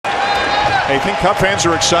I think Cub fans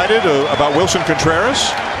are excited about Willson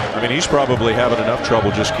Contreras. I mean, he's probably having enough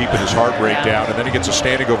trouble just keeping his heart rate down, and then he gets a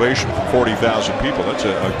standing ovation from 40,000 people. That's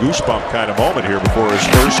a goosebump kind of moment here before his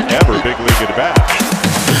first ever big league at bat.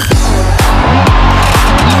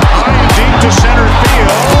 Deep to center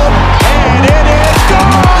field, and it is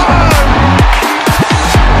gone!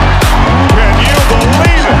 Can you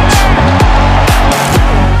believe it?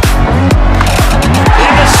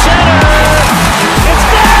 Into center, it's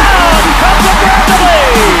down! Comes up rapidly!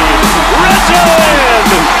 Rizzo in!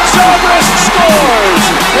 Sobris scores!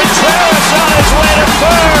 Contreras on his way to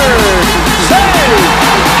third! Save!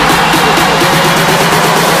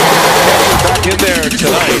 Back in there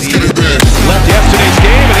tonight. He left yesterday's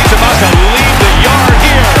game, and he's about to leave the yard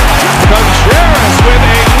here. Contreras with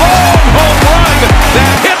a long home run that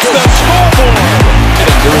hits the scoreboard.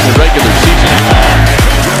 During the regular season.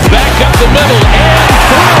 Back up the middle and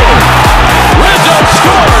through. Rizzo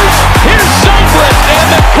scores. Here's Sobris, and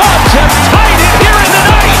the Cubs have tied it here in the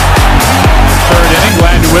night. Third inning,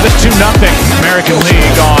 Glenn with it, 2-0. American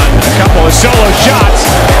League on a couple of solo shots.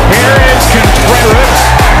 Here is Contreras,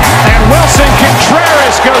 and Willson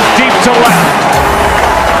Contreras goes deep to left.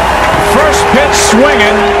 First pitch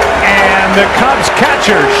swinging, and the Cubs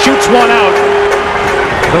catcher shoots one out.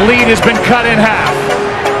 The lead has been cut in half.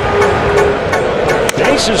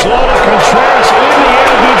 Bases loaded, Contreras in the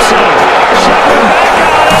air, deep center. Shepard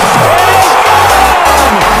back on it.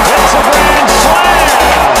 It's a grand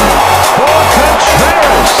slam for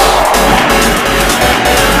Contreras.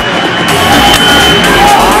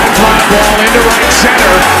 High fly ball into right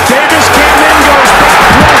center. Davis came in, goes back,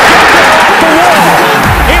 won't get there off the wall.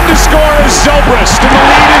 In to score is Zobrist, and the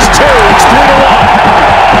lead is 2. It's 3-1.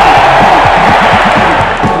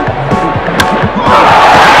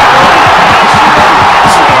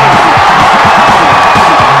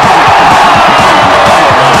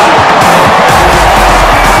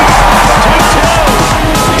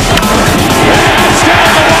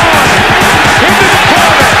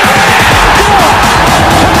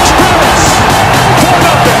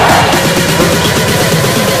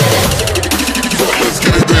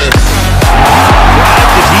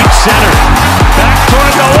 Center, back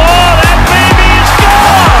toward the wall, that baby is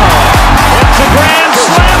gone! It's a grand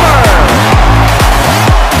slammer!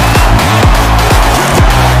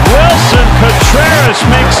 Willson Contreras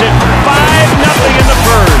makes it 5-0 in the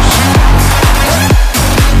first.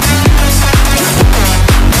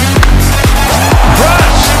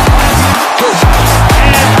 Crushed!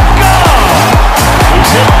 And gone!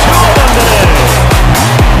 He's hit 2 of them today.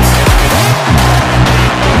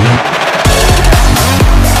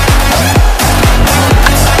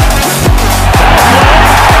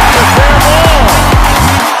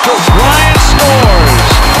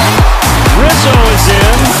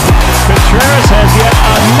 Contreras has yet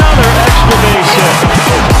another extra base hit.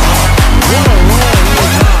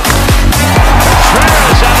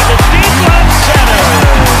 Contreras out of the deep left center.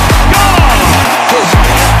 Gone!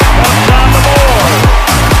 Comes on the board.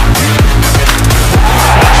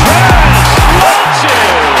 Contreras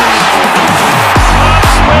launches.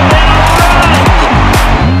 Cubs within a run.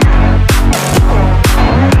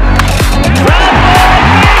 Ground ball,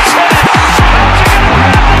 base hit. Cubs are going to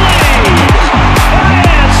grab the lead.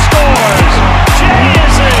 Baez scores. Jay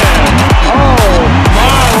is in. Oh,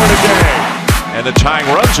 my, what a game. And the tying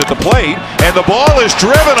runs at the plate, and the ball is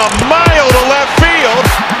driven a mile to left field,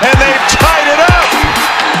 and they've tied it up.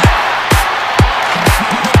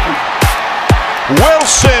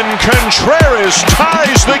 Willson Contreras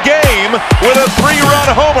ties the game with a 3-run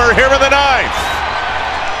homer here in the 9th.